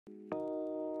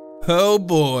Oh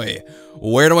boy,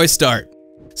 where do I start?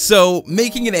 So,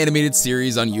 making an animated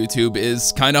series on YouTube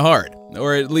is kinda hard,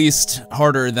 or at least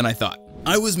harder than I thought.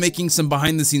 I was making some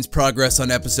behind the scenes progress on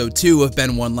episode 2 of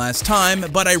Ben One Last Time,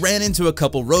 but I ran into a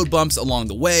couple road bumps along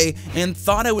the way and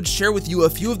thought I would share with you a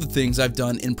few of the things I've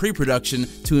done in pre-production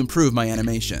to improve my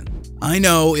animation. I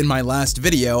know in my last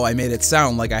video I made it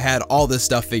sound like I had all this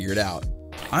stuff figured out.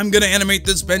 I'm gonna animate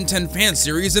this Ben 10 fan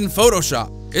series in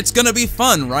Photoshop. It's gonna be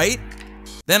fun, right?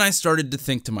 Then I started to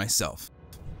think to myself,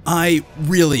 I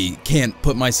really can't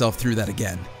put myself through that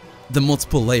again. The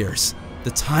multiple layers,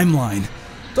 the timeline,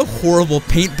 the horrible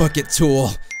paint bucket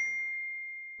tool.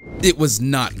 It was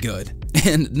not good.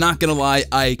 And not gonna lie,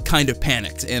 I kind of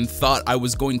panicked and thought I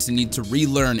was going to need to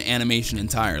relearn animation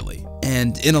entirely.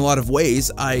 And in a lot of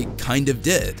ways, I kind of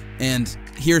did. And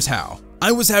here's how.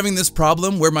 I was having this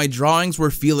problem where my drawings were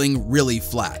feeling really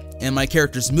flat, and my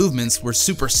character's movements were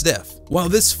super stiff. While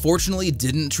this fortunately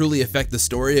didn't truly affect the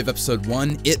story of episode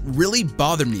 1, it really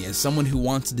bothered me as someone who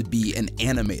wanted to be an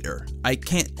animator. I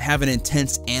can't have an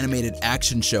intense animated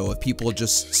action show of people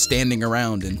just standing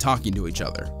around and talking to each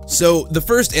other. So the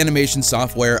first animation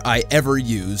software I ever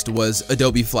used was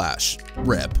Adobe Flash,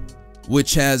 RIP,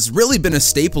 which has really been a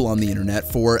staple on the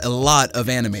internet for a lot of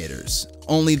animators.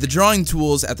 Only the drawing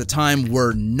tools at the time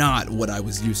were not what I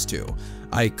was used to.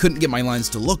 I couldn't get my lines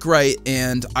to look right,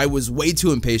 and I was way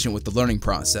too impatient with the learning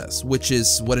process, which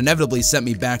is what inevitably sent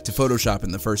me back to Photoshop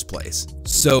in the first place.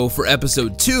 So for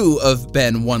episode 2 of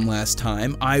Ben One Last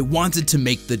Time, I wanted to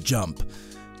make the jump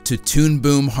to Toon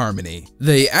Boom Harmony.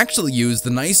 They actually use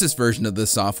the nicest version of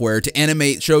this software to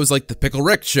animate shows like The Pickle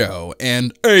Rick Show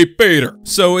and Hey Peter,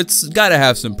 so it's gotta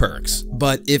have some perks.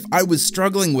 But if I was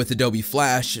struggling with Adobe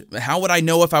Flash, how would I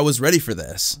know if I was ready for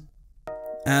this?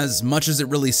 As much as it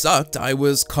really sucked, I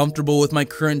was comfortable with my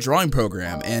current drawing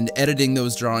program and editing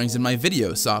those drawings in my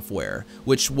video software,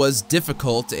 which was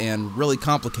difficult and really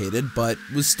complicated, but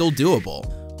was still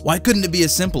doable. Why couldn't it be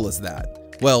as simple as that?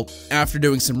 Well, after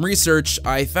doing some research,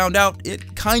 I found out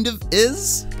it kind of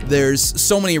is. There's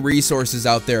so many resources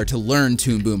out there to learn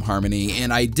Toon Boom Harmony,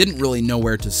 and I didn't really know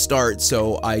where to start,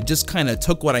 so I just kinda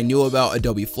took what I knew about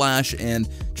Adobe Flash and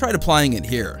tried applying it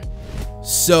here.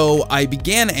 So I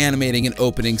began animating an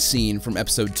opening scene from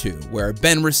episode 2, where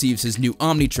Ben receives his new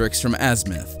Omnitrix from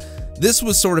Azimuth. This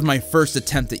was sort of my first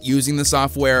attempt at using the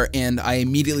software, and I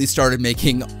immediately started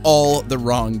making all the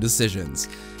wrong decisions.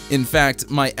 In fact,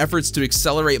 my efforts to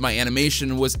accelerate my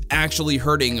animation was actually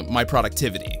hurting my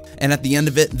productivity. And at the end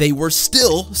of it, they were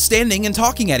still standing and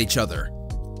talking at each other.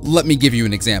 Let me give you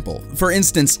an example. For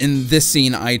instance, in this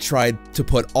scene, I tried to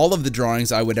put all of the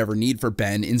drawings I would ever need for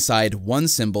Ben inside one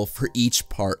symbol for each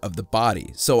part of the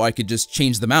body, so I could just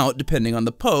change them out depending on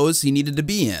the pose he needed to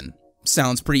be in.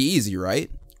 Sounds pretty easy, right?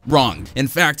 Wrong. In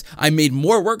fact, I made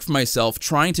more work for myself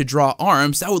trying to draw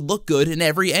arms that would look good in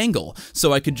every angle,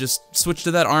 so I could just switch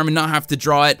to that arm and not have to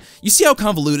draw it. You see how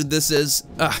convoluted this is?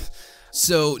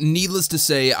 So, needless to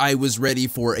say, I was ready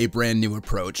for a brand new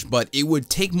approach, but it would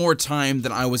take more time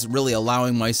than I was really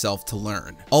allowing myself to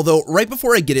learn. Although, right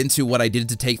before I get into what I did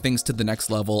to take things to the next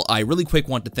level, I really quick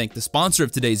want to thank the sponsor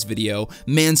of today's video,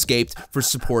 Manscaped, for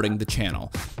supporting the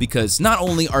channel. Because not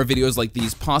only are videos like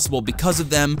these possible because of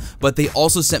them, but they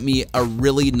also sent me a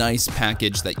really nice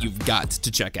package that you've got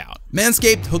to check out.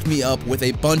 Manscaped hooked me up with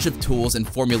a bunch of tools and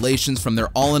formulations from their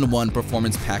all-in-one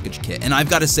performance package kit, and I've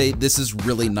got to say, this is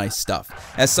really nice stuff.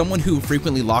 As someone who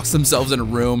frequently locks themselves in a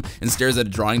room and stares at a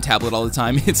drawing tablet all the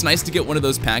time, it's nice to get one of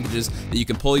those packages that you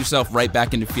can pull yourself right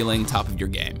back into feeling top of your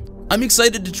game. I'm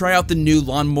excited to try out the new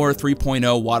Lawnmower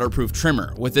 3.0 waterproof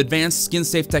trimmer with advanced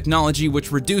skin-safe technology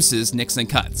which reduces nicks and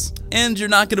cuts. And you're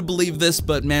not gonna believe this,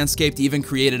 but Manscaped even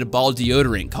created a ball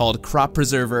deodorant called Crop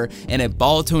Preserver and a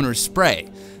ball toner spray.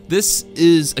 This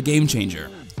is a game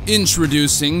changer.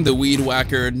 Introducing the Weed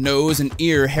Whacker Nose and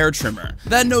Ear Hair Trimmer.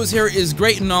 That nose hair is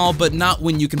great and all, but not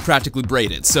when you can practically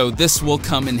braid it, so this will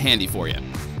come in handy for you.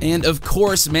 And of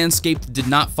course, Manscaped did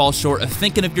not fall short of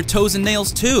thinking of your toes and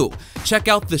nails too. Check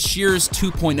out the Shears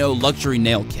 2.0 Luxury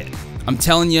Nail Kit. I'm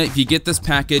telling you, if you get this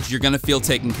package, you're gonna feel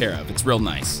taken care of. It's real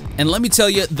nice. And let me tell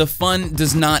you, the fun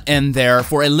does not end there.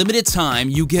 For a limited time,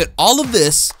 you get all of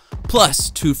this, plus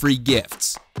 2 free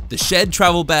gifts. The Shed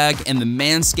Travel Bag and the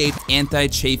Manscaped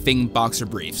Anti-Chafing Boxer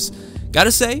Briefs.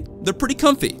 Gotta say, they're pretty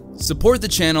comfy. Support the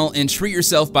channel and treat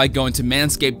yourself by going to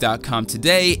manscaped.com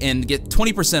today and get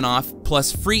 20% off,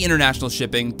 plus free international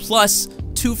shipping, plus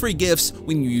 2 free gifts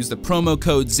when you use the promo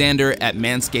code Xander at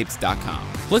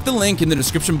manscaped.com. Click the link in the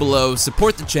description below,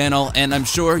 support the channel, and I'm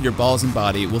sure your balls and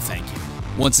body will thank you.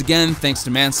 Once again, thanks to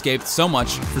Manscaped so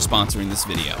much for sponsoring this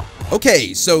video.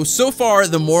 Okay, so far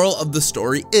the moral of the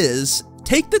story is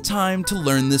take the time to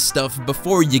learn this stuff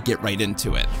before you get right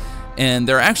into it. And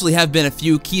there actually have been a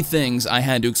few key things I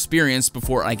had to experience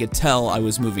before I could tell I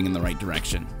was moving in the right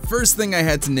direction. First thing I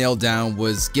had to nail down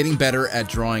was getting better at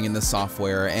drawing in the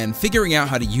software and figuring out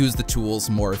how to use the tools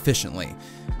more efficiently.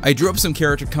 I drew up some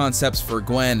character concepts for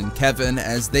Gwen and Kevin,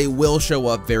 as they will show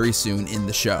up very soon in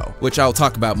the show, which I'll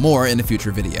talk about more in a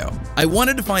future video. I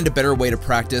wanted to find a better way to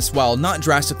practice while not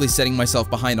drastically setting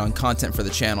myself behind on content for the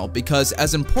channel, because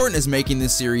as important as making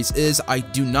this series is, I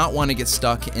do not want to get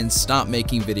stuck and stop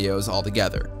making videos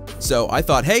altogether. So I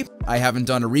thought, hey, I haven't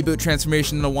done a reboot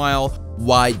transformation in a while,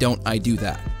 why don't I do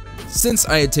that? Since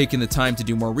I had taken the time to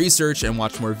do more research and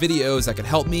watch more videos that could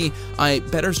help me, I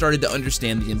better started to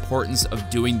understand the importance of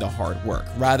doing the hard work,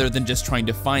 rather than just trying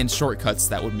to find shortcuts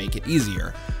that would make it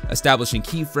easier. Establishing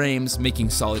keyframes, making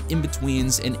solid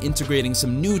in-betweens, and integrating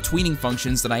some new tweening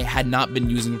functions that I had not been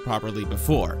using properly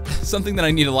before. Something that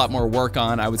I need a lot more work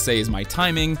on, I would say, is my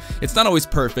timing. It's not always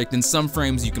perfect. In some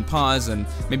frames you can pause and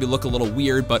maybe look a little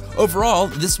weird, but overall,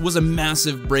 this was a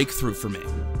massive breakthrough for me.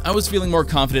 I was feeling more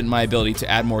confident in my ability to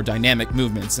add more dynamic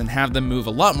movements and have them move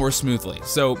a lot more smoothly,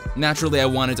 so naturally I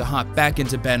wanted to hop back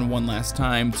into Ben one last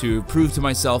time to prove to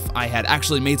myself I had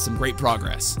actually made some great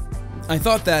progress. I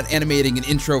thought that animating an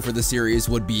intro for the series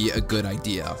would be a good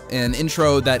idea. An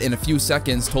intro that in a few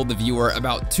seconds told the viewer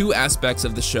about two aspects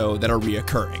of the show that are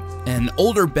reoccurring. An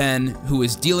older Ben who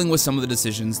is dealing with some of the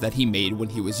decisions that he made when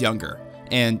he was younger,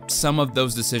 and some of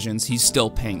those decisions he's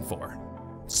still paying for.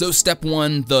 So step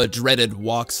 1, the dreaded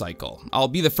walk cycle. I'll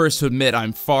be the first to admit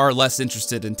I'm far less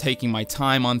interested in taking my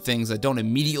time on things that don't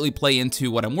immediately play into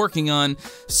what I'm working on,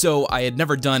 so I had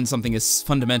never done something as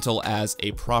fundamental as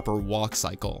a proper walk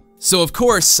cycle. So of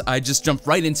course, I just jumped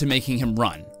right into making him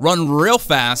run real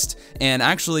fast, and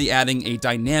actually adding a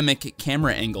dynamic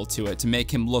camera angle to it to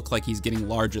make him look like he's getting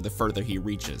larger the further he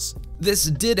reaches. This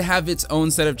did have its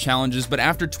own set of challenges, but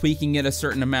after tweaking it a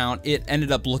certain amount, it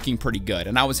ended up looking pretty good,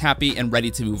 and I was happy and ready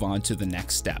to move on to the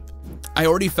next step. I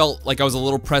already felt like I was a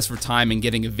little pressed for time in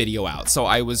getting a video out, so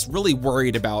I was really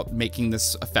worried about making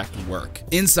this effect work.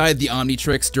 Inside the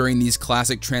Omnitrix, during these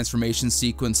classic transformation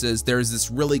sequences, there's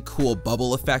this really cool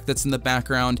bubble effect that's in the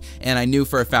background, and I knew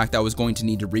for a fact I was going to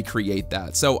need to recreate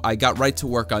that. So I got right to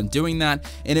work on doing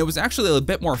that, and it was actually a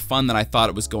bit more fun than I thought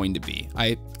it was going to be.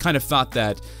 I kind of thought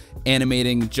that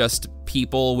animating just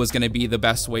people was going to be the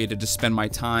best way to just spend my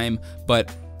time,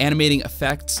 but animating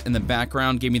effects in the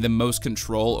background gave me the most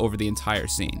control over the entire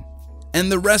scene.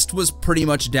 And the rest was pretty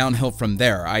much downhill from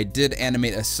there. I did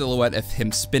animate a silhouette of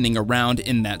him spinning around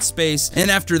in that space,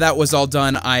 and after that was all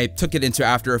done, I took it into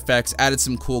After Effects, added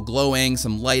some cool glowing,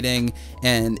 some lighting,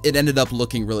 and it ended up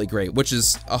looking really great, which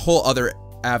is a whole other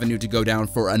avenue to go down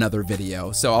for another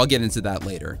video, so I'll get into that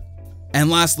later. And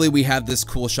lastly, we have this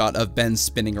cool shot of Ben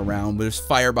spinning around with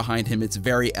fire behind him. It's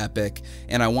very epic,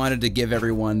 and I wanted to give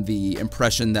everyone the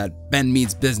impression that Ben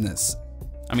means business.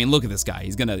 I mean, look at this guy.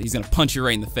 He's gonna punch you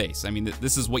right in the face. I mean,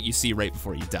 this is what you see right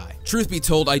before you die. Truth be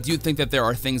told, I do think that there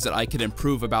are things that I could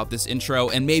improve about this intro,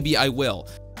 and maybe I will.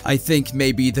 I think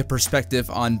maybe the perspective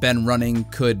on Ben running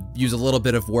could use a little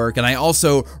bit of work, and I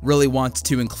also really want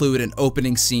to include an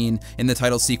opening scene in the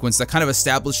title sequence that kind of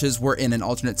establishes we're in an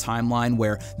alternate timeline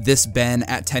where this Ben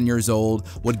at 10 years old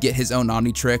would get his own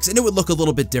Omnitrix, and it would look a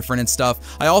little bit different and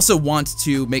stuff. I also want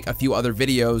to make a few other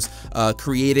videos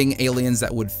creating aliens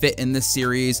that would fit in this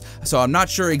series, so I'm not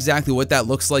sure exactly what that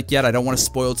looks like yet. I don't want to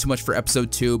spoil too much for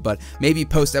episode 2, but maybe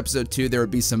post episode 2 there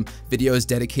would be some videos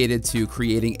dedicated to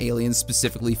creating aliens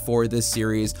specifically for this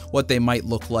series, what they might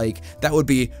look like. That would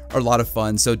be a lot of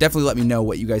fun, so definitely let me know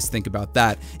what you guys think about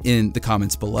that in the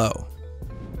comments below.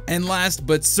 And last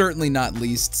but certainly not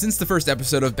least, since the first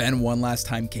episode of Ben One Last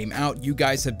Time came out, you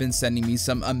guys have been sending me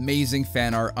some amazing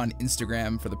fan art on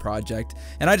Instagram for the project,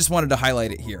 and I just wanted to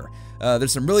highlight it here.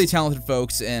 There's some really talented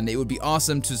folks, and it would be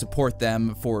awesome to support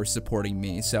them for supporting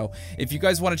me. So if you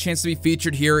guys want a chance to be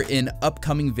featured here in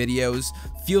upcoming videos,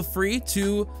 feel free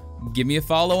to give me a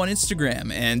follow on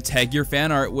Instagram and tag your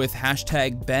fan art with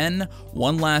hashtag Ben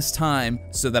One Last Time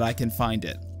so that I can find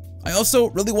it. I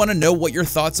also really want to know what your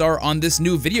thoughts are on this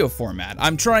new video format.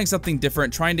 I'm trying something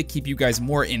different, trying to keep you guys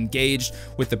more engaged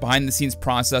with the behind the scenes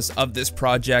process of this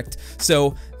project.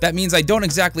 So that means I don't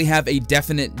exactly have a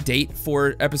definite date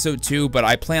for episode 2, but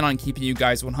I plan on keeping you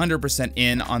guys 100%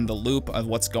 in on the loop of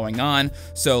what's going on.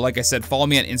 So like I said, follow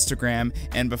me on Instagram,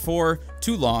 and before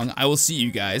too long, I will see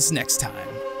you guys next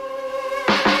time.